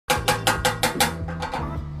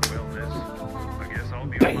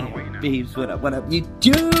babes? What up,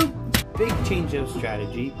 YouTube? Big change of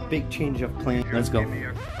strategy, big change of plan. Let's go.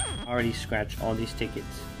 Already scratched all these tickets.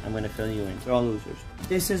 I'm gonna fill you in. They're all losers.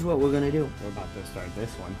 This is what we're gonna do. We're about to start this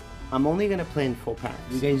one. I'm only gonna play in full packs.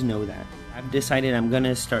 You guys know that. I've decided I'm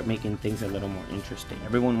gonna start making things a little more interesting.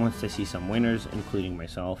 Everyone wants to see some winners, including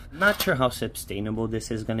myself. Not sure how sustainable this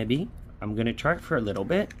is gonna be. I'm gonna try it for a little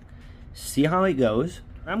bit, see how it goes.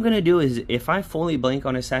 What I'm gonna do is, if I fully blank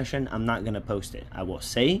on a session, I'm not gonna post it. I will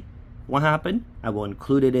say what happened, I will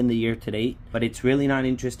include it in the year to date, but it's really not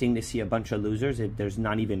interesting to see a bunch of losers if there's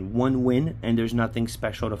not even one win and there's nothing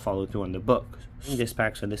special to follow through on the book. This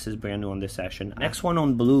pack, so this is brand new on this session. Next one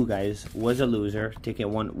on blue, guys, was a loser. Ticket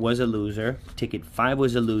 1 was a loser. Ticket 5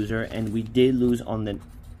 was a loser, and we did lose on the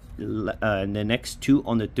next two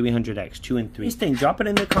on the 300x, 2 and 3. Think, drop it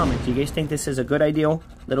in the comments. You guys think this is a good idea?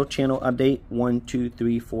 Little channel update. 1, 2,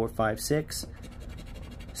 3, 4, 5, 6.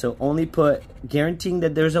 So only put guaranteeing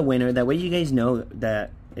that there's a winner. That way you guys know that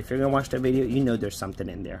if you're gonna watch the video, you know there's something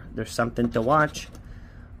in there. There's something to watch.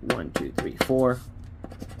 1, 2, 3, 4.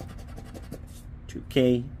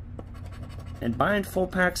 2K. And buying full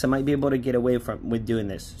packs, I might be able to get away with doing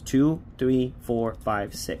this. 2, 3, 4,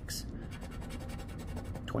 5, 6.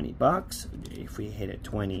 20 bucks. If we hit a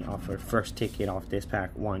 20 off our first ticket off this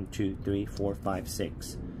pack. 1, 2, 3, 4, 5,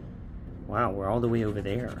 6. Wow, we're all the way over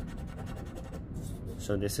there.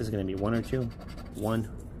 So this is going to be 1 or 2. 1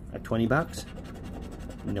 at 20 bucks.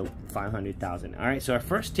 Nope, 500,000. All right, so our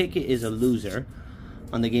first ticket is a loser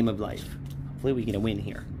on the game of life. Hopefully we get a win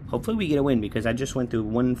here. Hopefully we get a win, because I just went through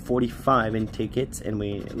 145 in tickets and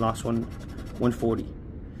we lost 140.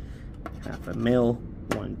 Half a mil.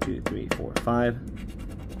 1, 2, 3, 4,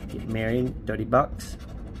 5. Get married. 30 bucks.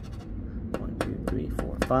 1, 2, 3,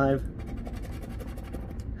 4, 5.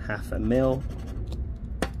 Half a mil.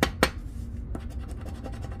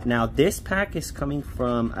 Now this pack is coming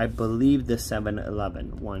from, I believe, the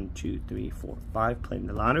 7-Eleven. 1, 2, 3, 4, 5. Playing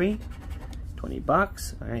the lottery. 20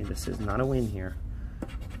 bucks. All right, this is not a win here.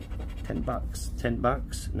 10 bucks. 10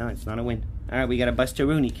 bucks. No, it's not a win. All right, we got a Buster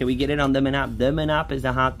Rooney. Can we get it on the Manap? The Manap is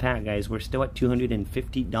the hot pack, guys. We're still at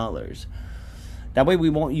 $250. That way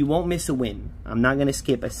you won't miss a win. I'm not gonna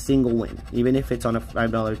skip a single win, even if it's on a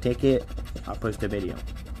 $5 ticket. I'll post a video.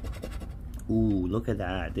 Ooh, look at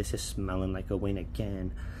that. This is smelling like a win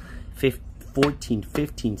again. 14,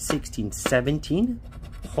 15, 16, 17.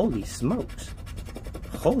 Holy smokes.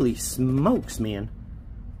 Holy smokes, man.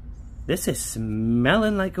 This is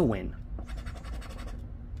smelling like a win.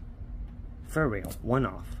 For real. One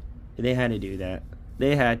off. They had to do that.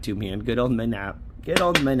 They had to, man. Good old Manap. Good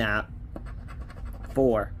old Manap.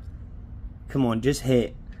 4. Come on, just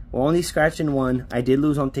hit. We're only scratching 1. I did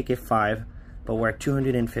lose on ticket 5. But we're at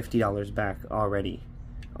 $250 back already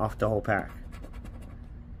off the whole pack.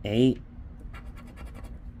 8.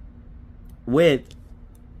 With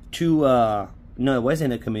 2, no, it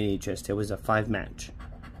wasn't a community chest. It was a 5 match.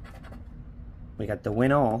 We got the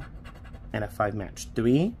win all and a 5 match.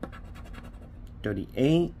 3.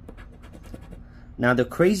 38. Now the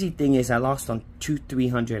crazy thing is I lost on 2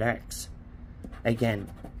 300x. Again.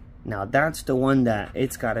 Now that's the one that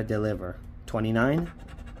it's got to deliver. 29.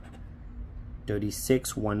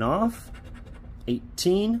 36, 1 off.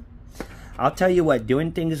 18. I'll tell you what,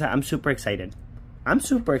 doing things, I'm super excited. I'm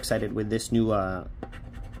super excited with this new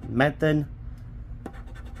method.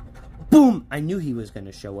 Boom! I knew he was going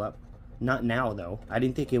to show up. Not now, though. I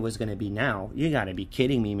didn't think it was going to be now. You got to be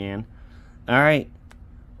kidding me, man. Alright.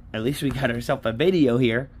 At least we got ourselves a video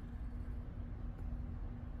here.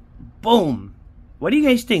 Boom! What do you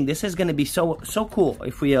guys think? This is going to be so cool.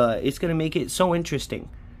 If we, it's going to make it so interesting.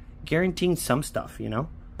 Guaranteeing some stuff, you know.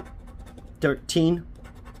 13.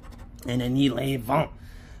 And an 11.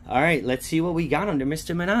 Alright, let's see what we got under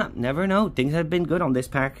Mr. Manap. Never know. Things have been good on this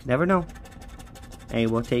pack. Never know. Hey,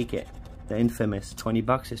 we'll take it. The infamous 20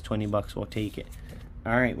 bucks is 20 bucks. We'll take it.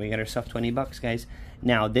 Alright, we got ourselves 20 bucks, guys.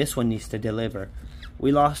 Now, this one needs to deliver.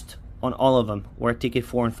 We lost on all of them. We're at ticket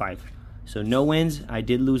 4 and 5. So, no wins. I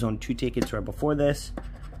did lose on 2 tickets right before this.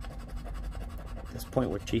 At this point,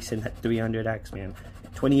 we're chasing that 300x, man.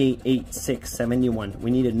 28, 8, 6, 71. We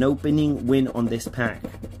need an opening win on this pack.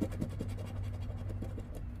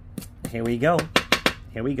 Here we go.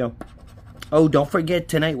 Here we go. Oh, don't forget,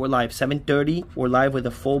 tonight we're live. 7:30. We're live with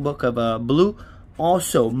a full book of blue.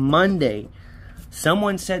 Also, Monday,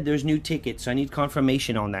 someone said there's new tickets, so I need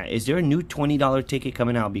confirmation on that. Is there a new $20 ticket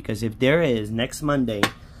coming out? Because if there is, next Monday,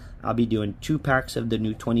 I'll be doing 2 packs of the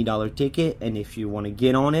new $20 ticket. And if you want to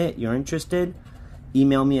get on it, you're interested,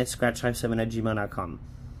 email me at scratchlife7@gmail.com.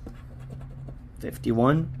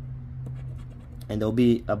 51. And there'll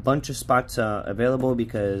be a bunch of spots available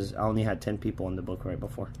because I only had 10 people in the book right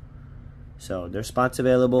before. So there's spots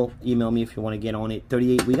available. Email me if you want to get on it.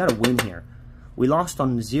 38. We got to win here. We lost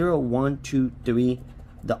on 0, 1, 2, 3.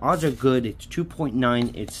 The odds are good. It's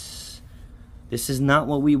 2.9. This is not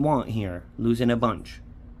what we want here. Losing a bunch.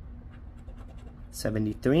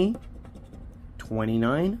 73.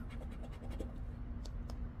 29.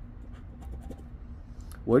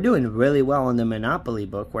 We're doing really well on the Monopoly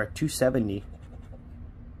book. We're at 270.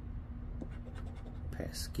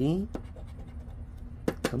 Pesky.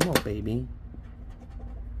 Come on, baby.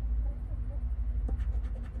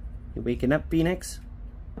 You waking up, Phoenix?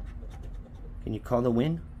 Can you call the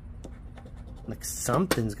win? Like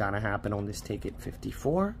something's gotta happen on this ticket.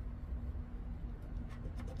 54.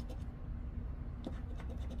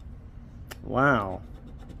 Wow.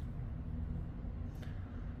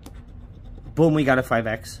 Boom, we got a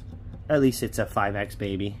 5x. At least it's a 5x,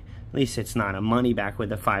 baby. At least it's not a money back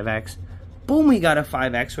with a 5x. Boom, we got a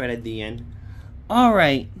 5x right at the end.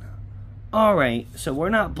 Alright. Alright, so we're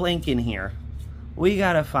not blinking here. We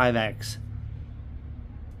got a 5x.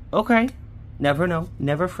 Okay. Never know.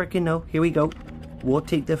 Never freaking know. Here we go. We'll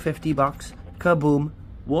take the 50 bucks. Kaboom.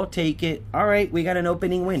 We'll take it. Alright, we got an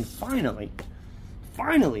opening win. Finally.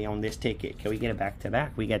 Finally on this ticket. Can we get it back to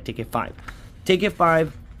back? We got ticket 5. Ticket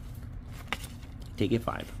 5. Ticket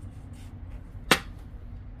 5.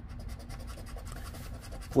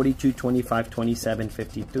 42, 25, 27,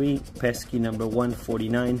 53. Pesky number 1,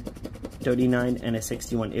 49, 39, and a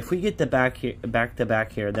 61. If we get the back to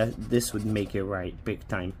back here, this would make it right, big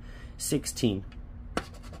time. 16,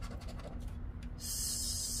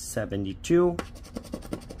 72,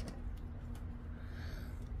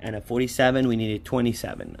 and a 47. We needed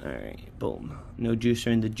 27. All right, boom. No juicer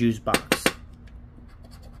in the juice box.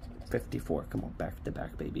 54. Come on, back to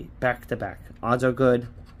back, baby. Back to back. Odds are good.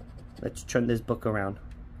 Let's turn this book around.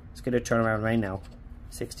 Let's get a turnaround right now.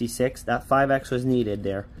 66. That 5x was needed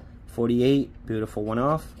there. 48. Beautiful one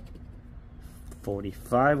off.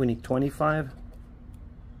 45. We need 25.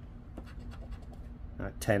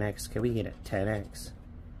 10x. Can we get a 10x?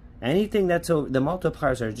 Anything that's over. The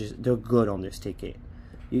multipliers are just, they're good on this ticket.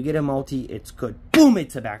 You get a multi, it's good. Boom!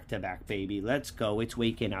 It's a back-to-back, baby. Let's go. It's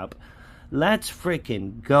waking up. Let's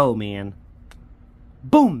freaking go, man.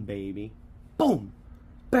 Boom, baby. Boom.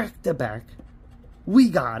 Back-to-back. We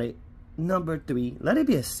got it. Number 3. Let it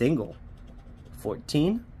be a single.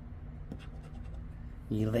 14.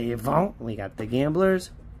 11. We got the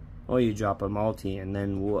gamblers. Or you drop a multi and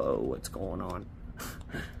then, whoa, what's going on?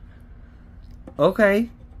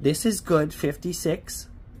 Okay. This is good. 56.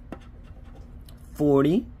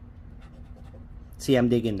 40. See, I'm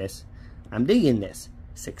digging this. I'm digging this.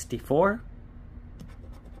 64.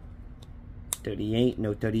 38.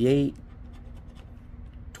 No 38.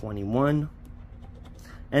 21.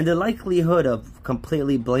 And the likelihood of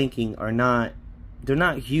completely blanking are not, they're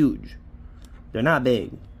not huge. They're not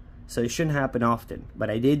big. So it shouldn't happen often. But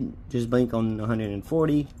I did just blink on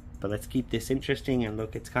 140. But let's keep this interesting. And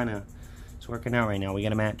look, it's working out right now. We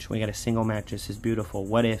got a match. We got a single match. This is beautiful.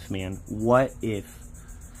 What if, man? What if?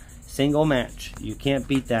 Single match. You can't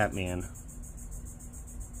beat that, man.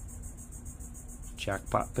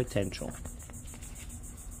 Jackpot potential.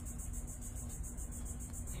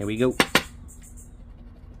 Here we go.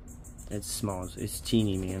 It's small. It's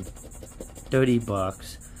teeny, man. 30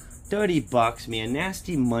 bucks. 30 bucks, man.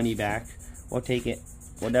 Nasty money back. We'll take it.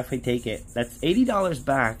 We'll definitely take it. That's $80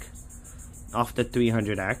 back off the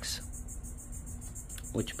 300x,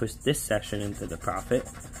 which puts this session into the profit.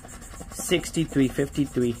 63,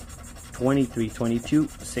 53, 23, 22,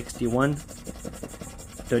 61,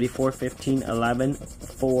 34, 15, 11,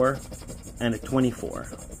 4, and a 24.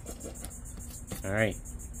 All right.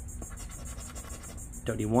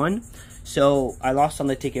 31. So I lost on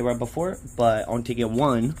the ticket right before, but on ticket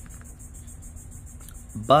 1,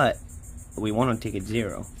 but we won on ticket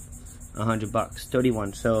 0. 100 bucks.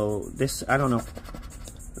 31. So this, I don't know.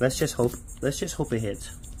 Let's just hope it hits.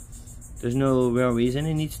 There's no real reason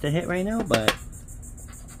it needs to hit right now, but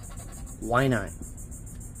why not?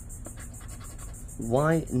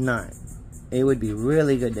 Why not? It would be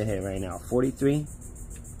really good to hit right now. 43.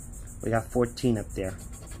 We got 14 up there.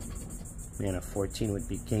 Man, a 14 would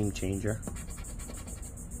be game changer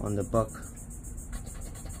on the book.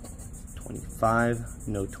 25.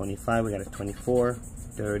 No 25. We got a 24.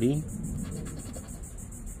 30.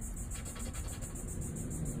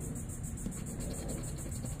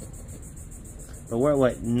 But we're at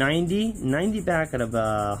what? 90? 90 back out of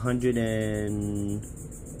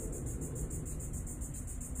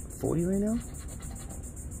 140 right now?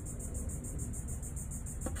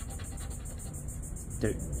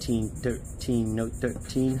 13, 13, no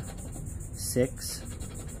 13, 6.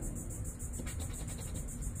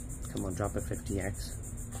 Come on, drop a 50x.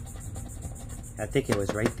 I think it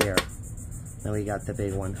was right there. Then we got the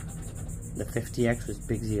big one. The 50x was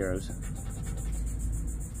big zeros.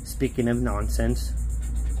 Speaking of nonsense,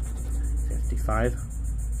 55,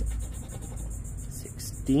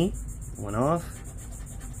 60, one off,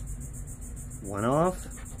 one off.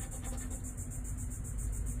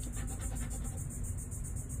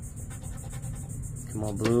 Come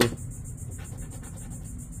on, blue.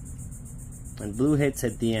 And blue hits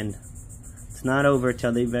at the end. It's not over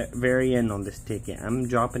till the very end on this ticket. I'm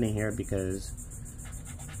dropping it here because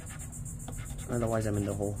otherwise I'm in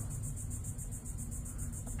the hole.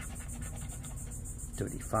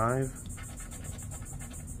 35.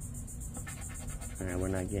 Alright, we're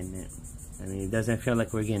not getting it. I mean, it doesn't feel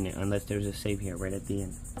like we're getting it unless there's a save here right at the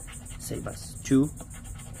end. Save us. 2.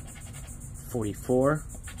 44.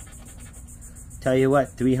 Tell you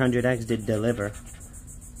what, 300x did deliver.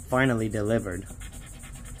 Finally delivered.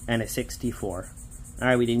 And a 64.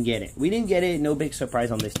 Alright, we didn't get it. We didn't get it. No big surprise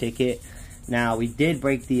on this ticket. Now, we did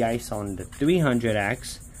break the ice on the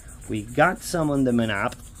 300x. We got some on the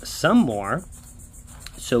Monop. Some more.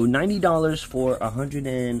 So, $90 for 100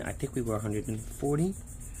 and... I think we were 140.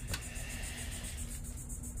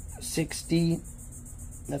 60.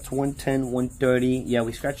 That's 110, 130. Yeah,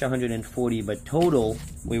 we scratched 140, but total,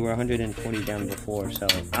 we were 140 down before. So,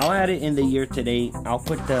 I'll add it in the year to date. I'll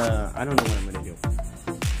put the... I don't know what I'm going to do.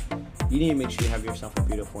 You need to make sure you have yourself a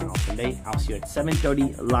beautiful and awesome day. I'll see you at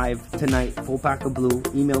 7:30 live tonight. Full pack of blue.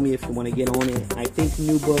 Email me if you want to get on it. I think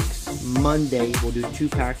new books Monday. We'll do 2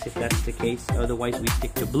 packs if that's the case. Otherwise, we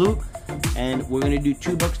stick to blue. And we're going to do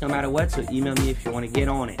 2 books no matter what. So email me if you want to get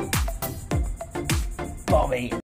on it. Bobby.